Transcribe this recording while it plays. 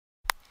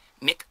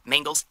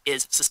McMaNGOS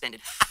is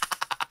suspended.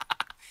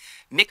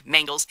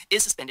 McMaNGOS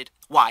is suspended.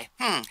 Why?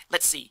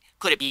 Let's see.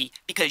 Could it be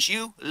because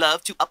you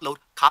love to upload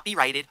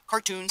copyrighted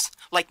cartoons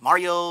like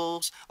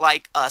Mario's,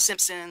 like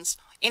Simpsons,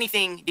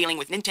 anything dealing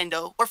with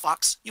Nintendo or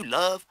Fox? You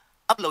love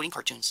uploading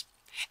cartoons.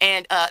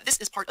 And this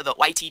is part of the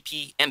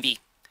YTPMV,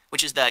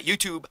 which is the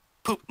YouTube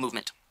poop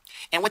movement.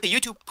 And what the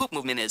YouTube poop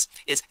movement is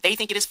they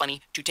think it is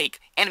funny to take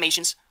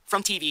animations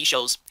from TV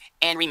shows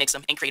and remix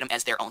them and create them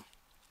as their own.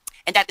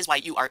 And that is why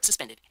you are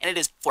suspended, and it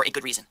is for a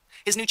good reason.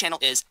 His new channel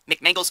is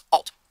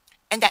McMaNGOSalt,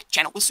 and that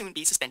channel will soon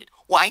be suspended.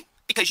 Why?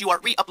 Because you are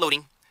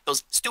re-uploading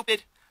those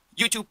stupid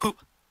YouTube poop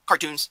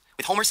cartoons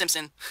with Homer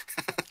Simpson,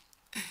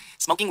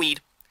 smoking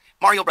weed,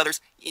 Mario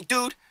Brothers.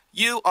 Dude,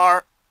 you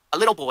are a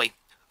little boy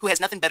who has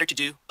nothing better to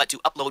do but to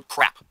upload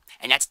crap,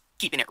 and that's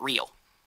keeping it real.